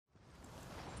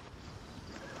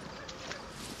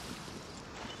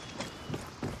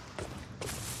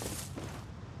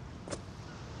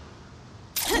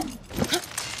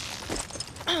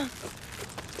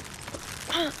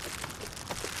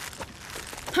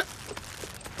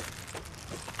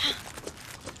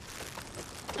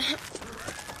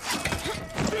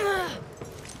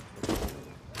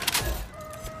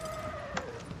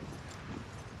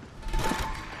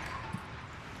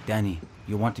Danny,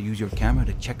 you'll want to use your camera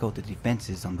to check out the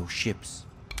defenses on those ships.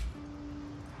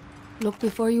 Look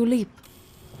before you leap.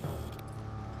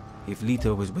 If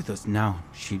Lita was with us now,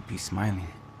 she'd be smiling.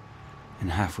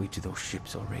 And halfway to those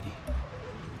ships already.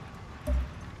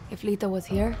 If Lita was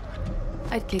here,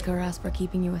 I'd kick her ass for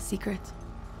keeping you a secret.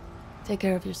 Take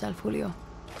care of yourself, Julio.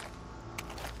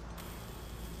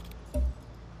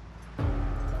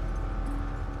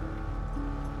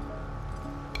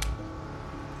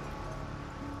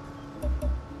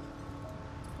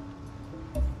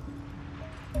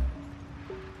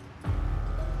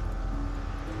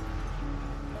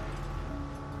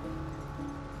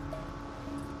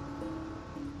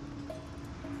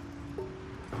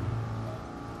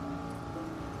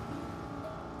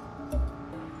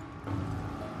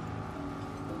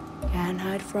 Can't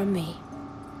hide from me.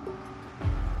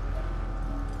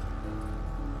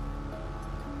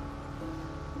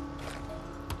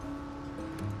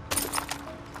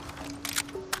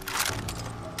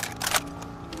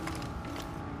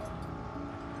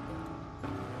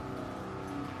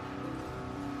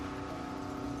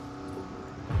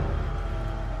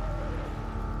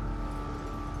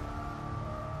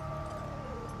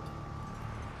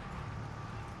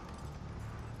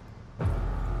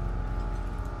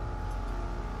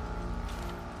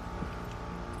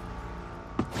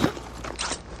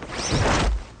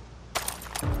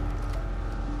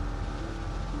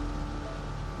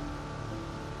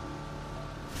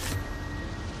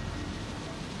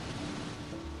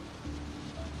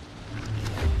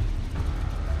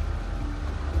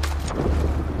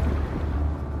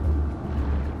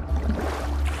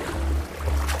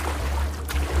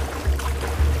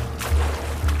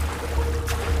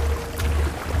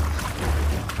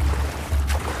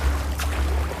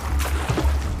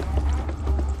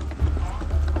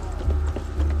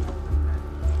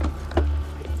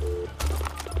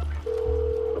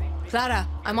 Clara,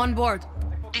 I'm on board.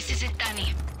 This is it,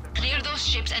 Dani. Clear those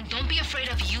ships and don't be afraid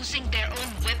of using their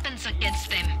own weapons against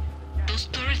them. Those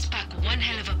turrets pack one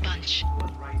hell of a punch.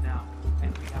 Right now,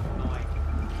 and we have no idea.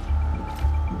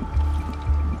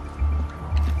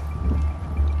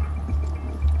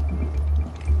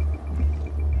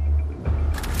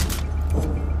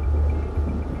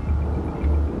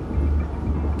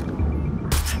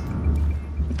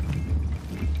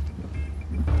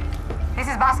 This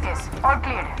is Vasquez. All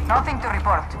clear. Nothing to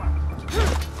report.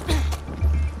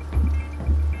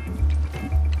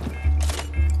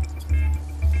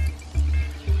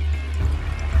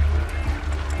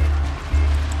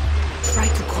 Try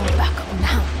to call back up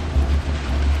now.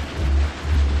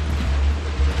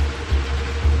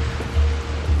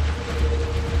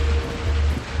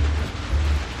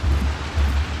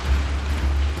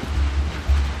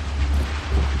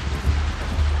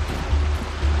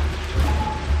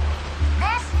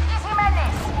 This is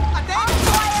Jimenez. All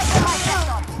quiet in my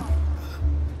sector.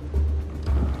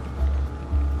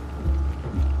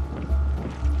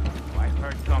 I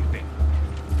heard something.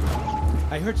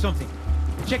 I heard something.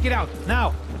 Check it out,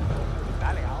 now!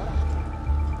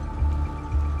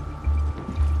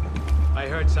 I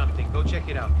heard something. Go check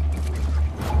it out.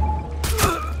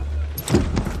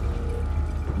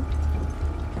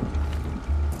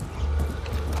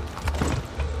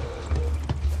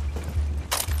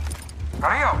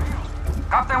 Carrillo,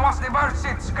 Captain wants the bird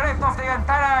seat scraped off the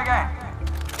antenna again.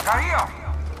 Carrillo,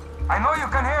 I know you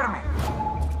can hear me.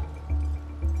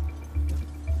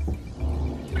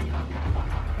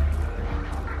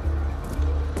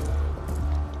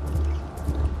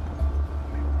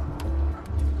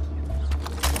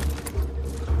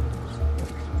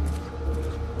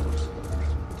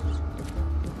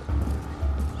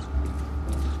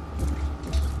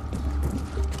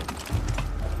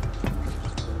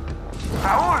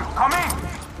 Raúl, come in!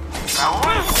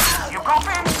 Raúl, you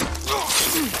copy?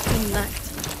 Good night.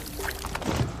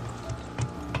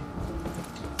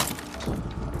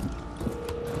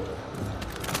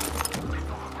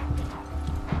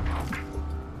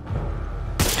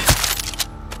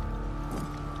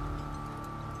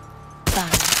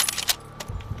 Fine.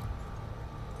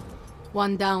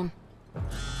 One down.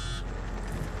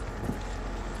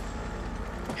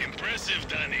 Impressive,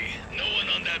 Dani. No one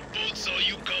on that boat saw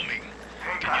you coming.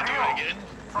 Hey, Can you do it again?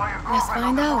 Let's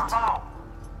find out.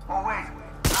 Oh, wait.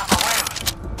 Not a whale.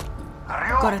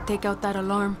 Carrillo? Gotta take out that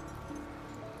alarm.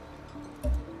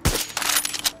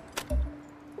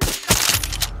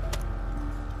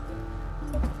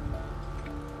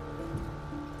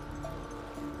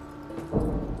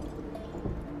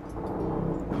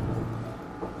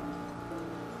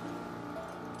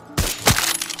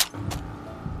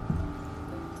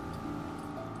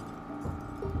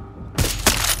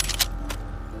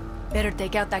 Better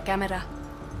take out that camera.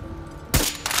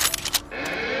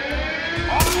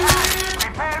 All hands,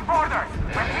 repair borders.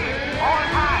 Repeat, all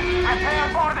hands, repair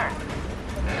borders.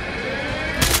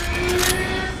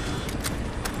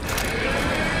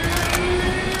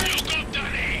 Look up,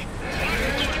 Danny! Juan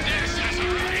Cortez has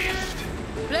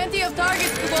arrived! Plenty of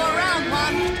targets to go around,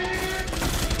 Juan.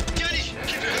 Danny,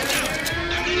 keep your head down! I'm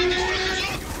letting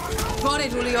these fuckers up! Got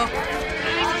it, Julio.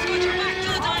 Raisa's got your back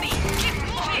too, Donnie. Keep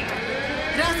moving.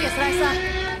 Gracias, Raisa.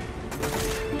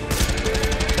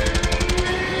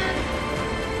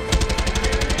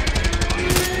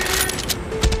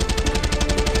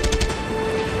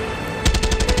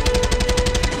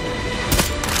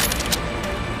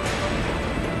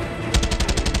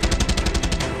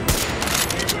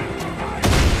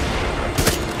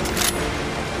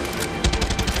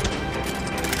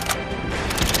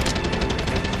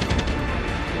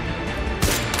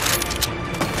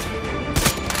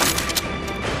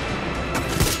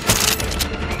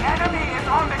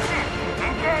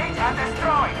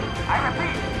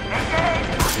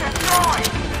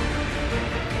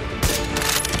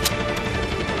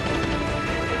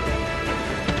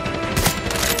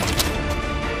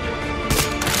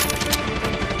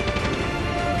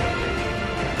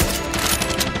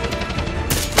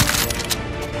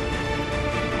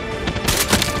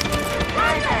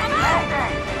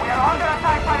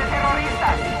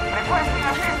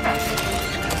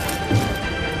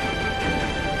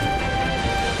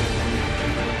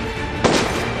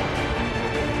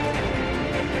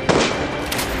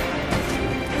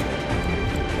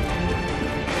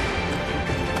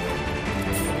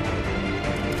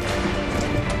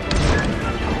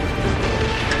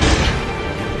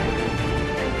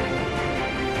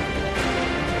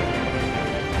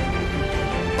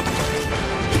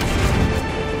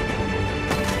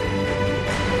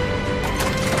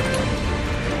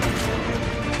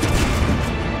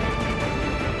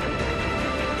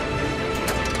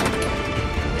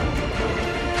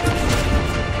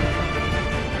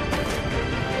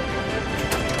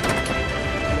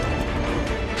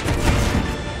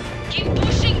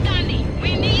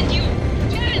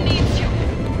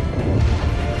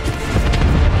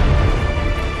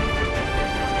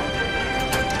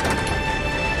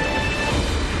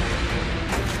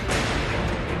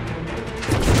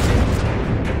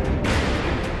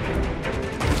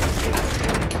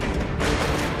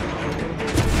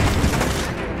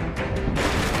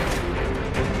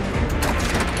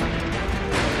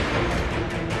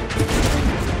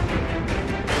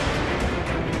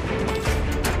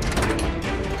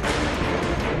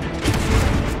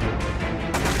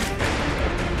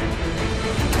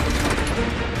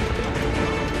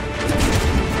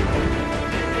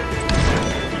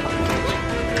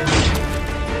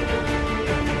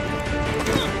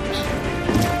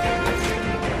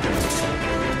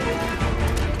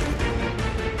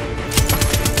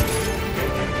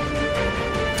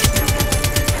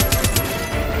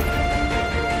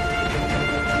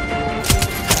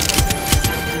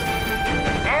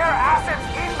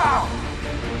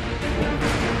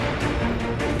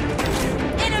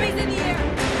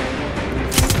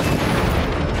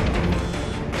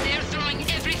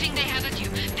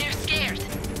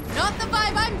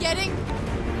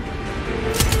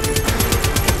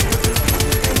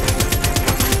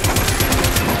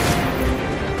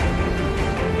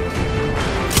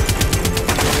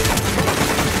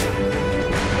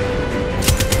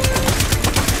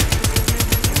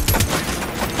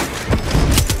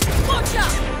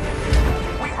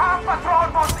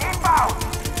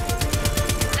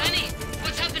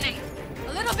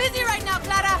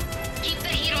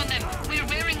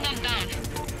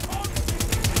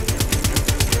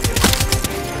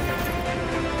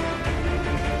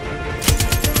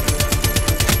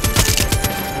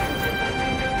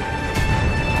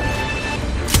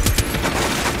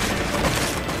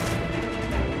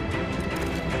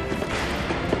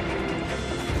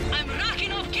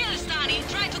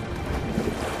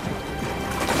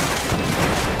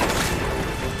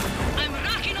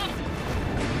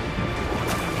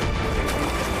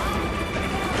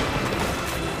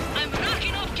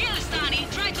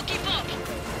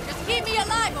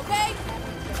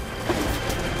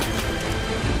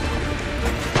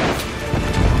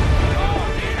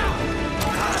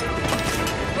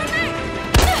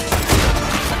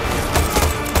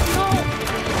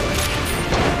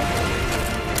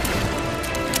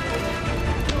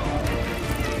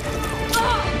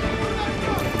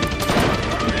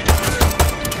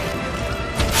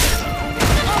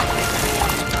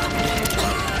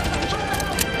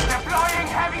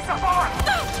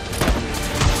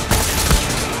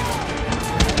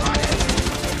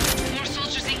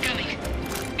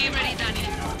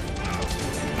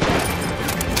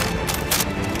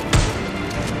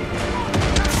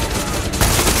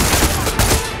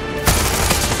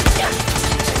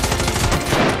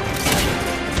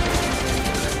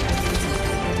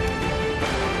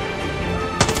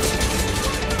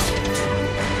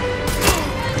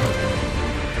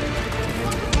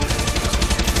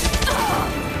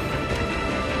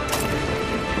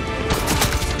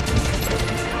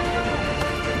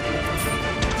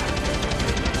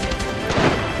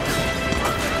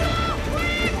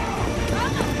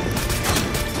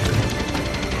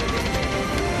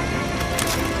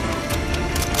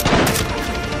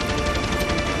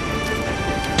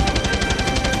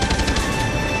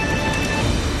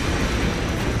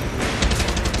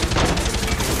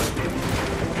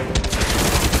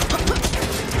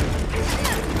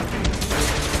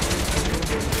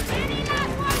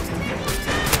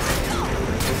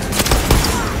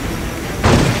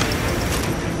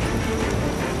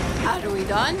 Are we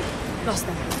done? Lost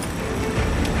them.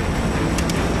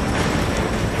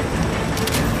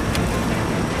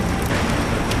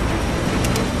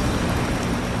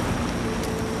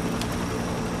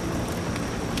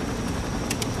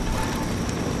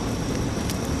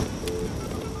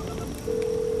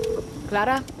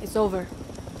 Clara, it's over.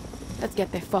 Let's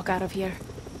get the fuck out of here.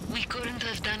 We couldn't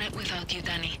have done it without you,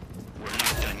 Dani. We're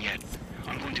not done yet.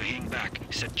 I'm going to hang back,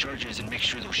 set charges, and make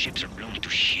sure those ships are blown to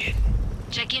shit.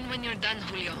 Check in when you're done,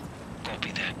 Julio.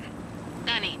 Copy that.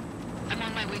 Dani, I'm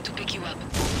on my way to pick you up.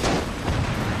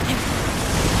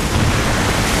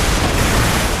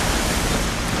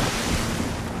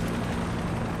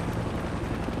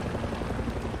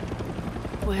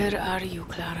 Where are you,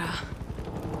 Clara?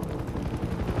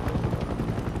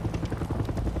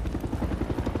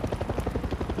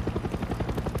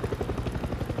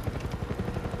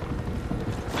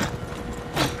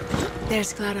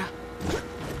 There's Clara.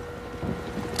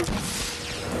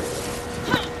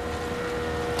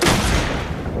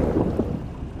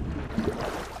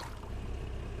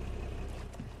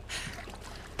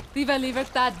 Viva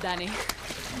libertad, Dani.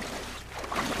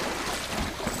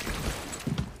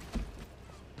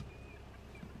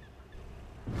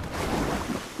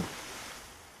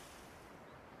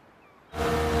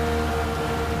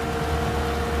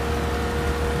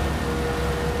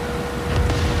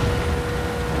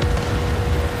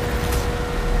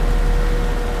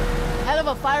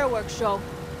 Fireworks show.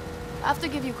 I have to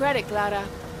give you credit, Clara.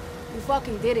 You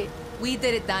fucking did it. We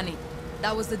did it, Dani.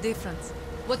 That was the difference.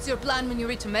 What's your plan when you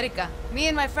reach America? Me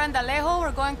and my friend Alejo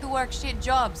were going to work shit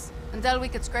jobs until we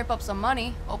could scrape up some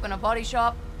money, open a body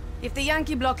shop. If the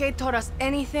Yankee blockade taught us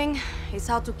anything, it's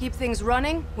how to keep things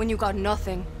running when you got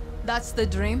nothing. That's the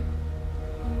dream?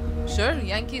 Sure,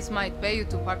 Yankees might pay you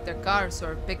to park their cars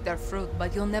or pick their fruit,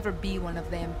 but you'll never be one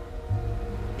of them.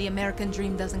 The American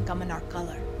dream doesn't come in our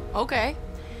color. Okay.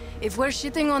 If we're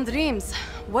shitting on dreams,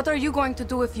 what are you going to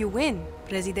do if you win,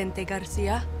 Presidente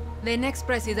Garcia? The next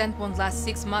president won't last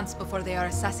 6 months before they are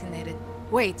assassinated.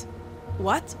 Wait,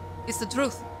 what? It's the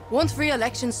truth. Won't free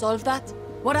election solve that?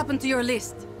 What happened to your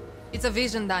list? It's a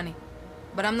vision, Dani.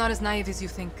 But I'm not as naive as you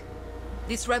think.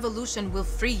 This revolution will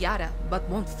free Yara, but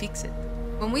won't fix it.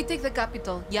 When we take the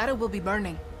capital, Yara will be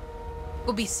burning.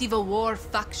 Will be civil war,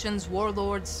 factions,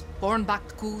 warlords,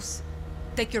 foreign-backed coups.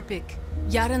 Take your pick.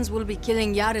 Yarans will be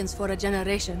killing Yarans for a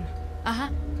generation. Uh-huh.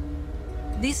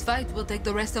 This fight will take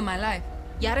the rest of my life.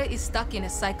 Yara is stuck in a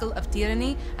cycle of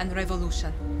tyranny and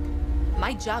revolution.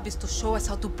 My job is to show us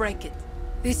how to break it.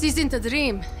 This isn't a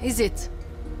dream, is it?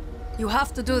 You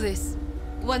have to do this.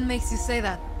 What makes you say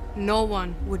that? No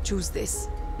one would choose this.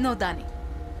 No, Dani.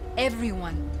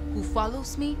 Everyone who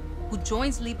follows me, who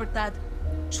joins Libertad,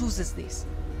 chooses this.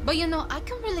 But you know, I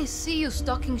can really see you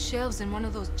stocking shelves in one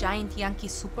of those giant Yankee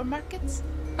supermarkets.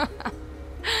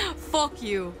 Fuck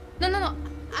you. No.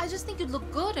 I just think you'd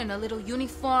look good in a little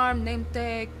uniform, name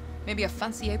tag, maybe a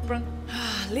fancy apron.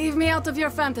 Leave me out of your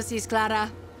fantasies,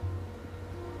 Clara.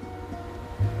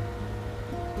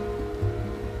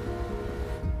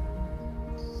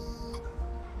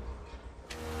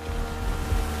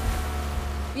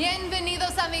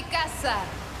 Bienvenidos a mi casa.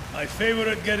 My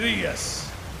favorite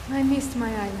guerrillas. I missed my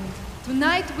island.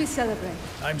 Tonight we celebrate.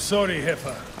 I'm sorry,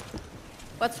 Jefa.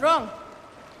 What's wrong?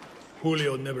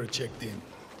 Julio never checked in.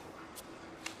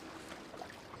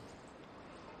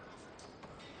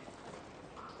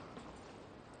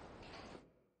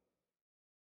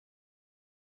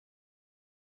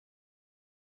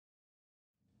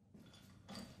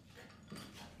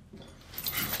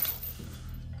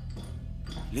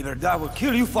 Libertad will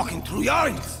kill you fucking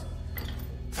Trujans!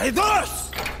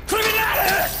 Traidores!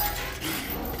 Criminales!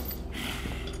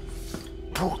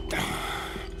 Puta.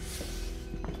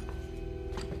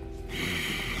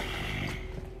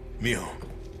 Mio,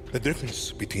 the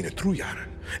difference between a true Yaran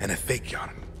and a fake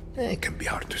Yaran, it can be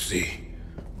hard to see,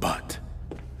 but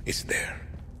it's there.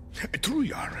 A true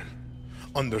Yaran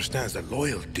understands that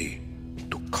loyalty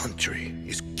to country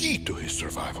is key to his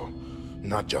survival.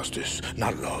 Not justice,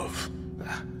 not love,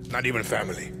 not even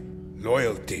family.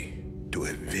 Loyalty to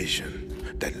a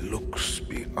vision that looks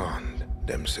beyond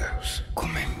themselves.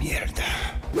 Come mierda.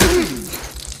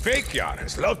 Fake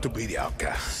Yarans love to be the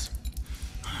outcasts.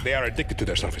 They are addicted to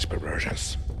their selfish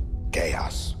perversions.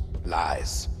 Chaos,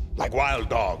 lies, like wild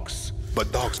dogs.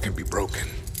 But dogs can be broken.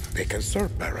 They can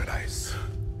serve paradise.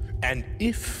 And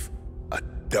if a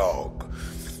dog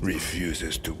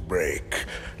refuses to break,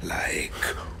 like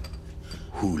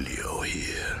Julio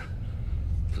here,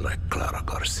 like Clara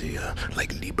Garcia,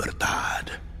 like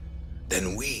Libertad,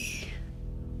 then we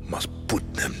must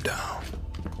put them down.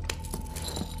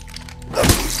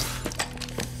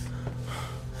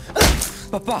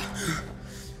 Papa!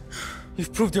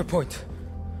 You've proved your point.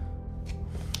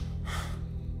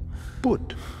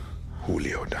 Put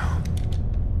Julio down.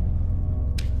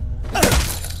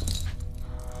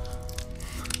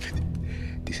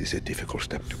 This is a difficult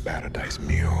step to paradise,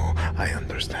 Mio. I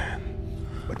understand.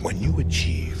 But when you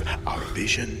achieve our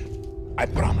vision, I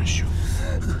promise you,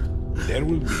 there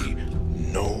will be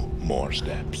no more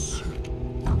steps.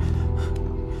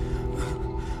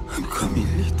 I'm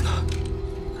coming, Lita.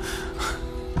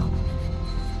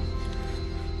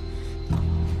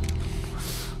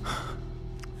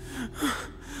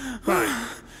 Fine.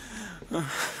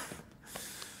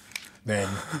 Then,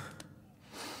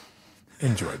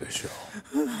 enjoy the show.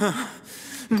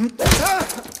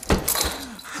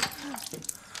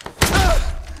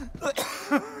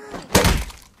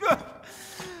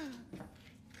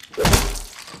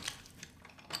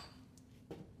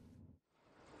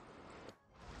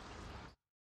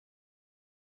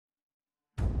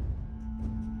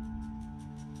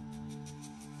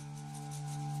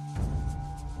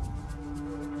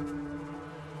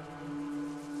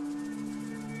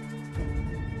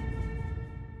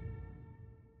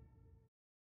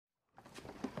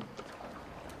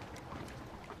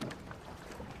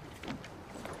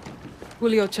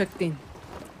 Julio checked in.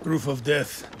 Proof of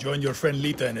death. Join your friend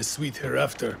Lita in a suite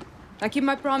hereafter. I keep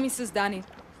my promises, Danny.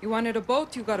 You wanted a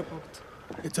boat, you got a boat.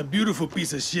 It's a beautiful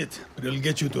piece of shit, but it'll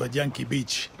get you to a Yankee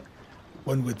beach.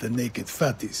 One with the naked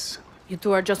fatties. You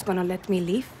two are just gonna let me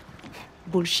leave?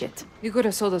 Bullshit. You could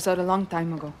have sold us out a long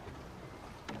time ago.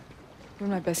 You're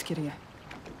my best guerilla.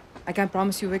 I can't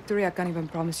promise you victory, I can't even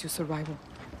promise you survival.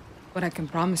 What I can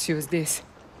promise you is this.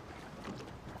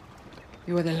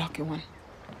 You were the lucky one.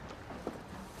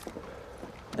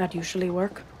 That usually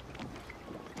work?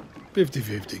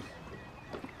 50-50.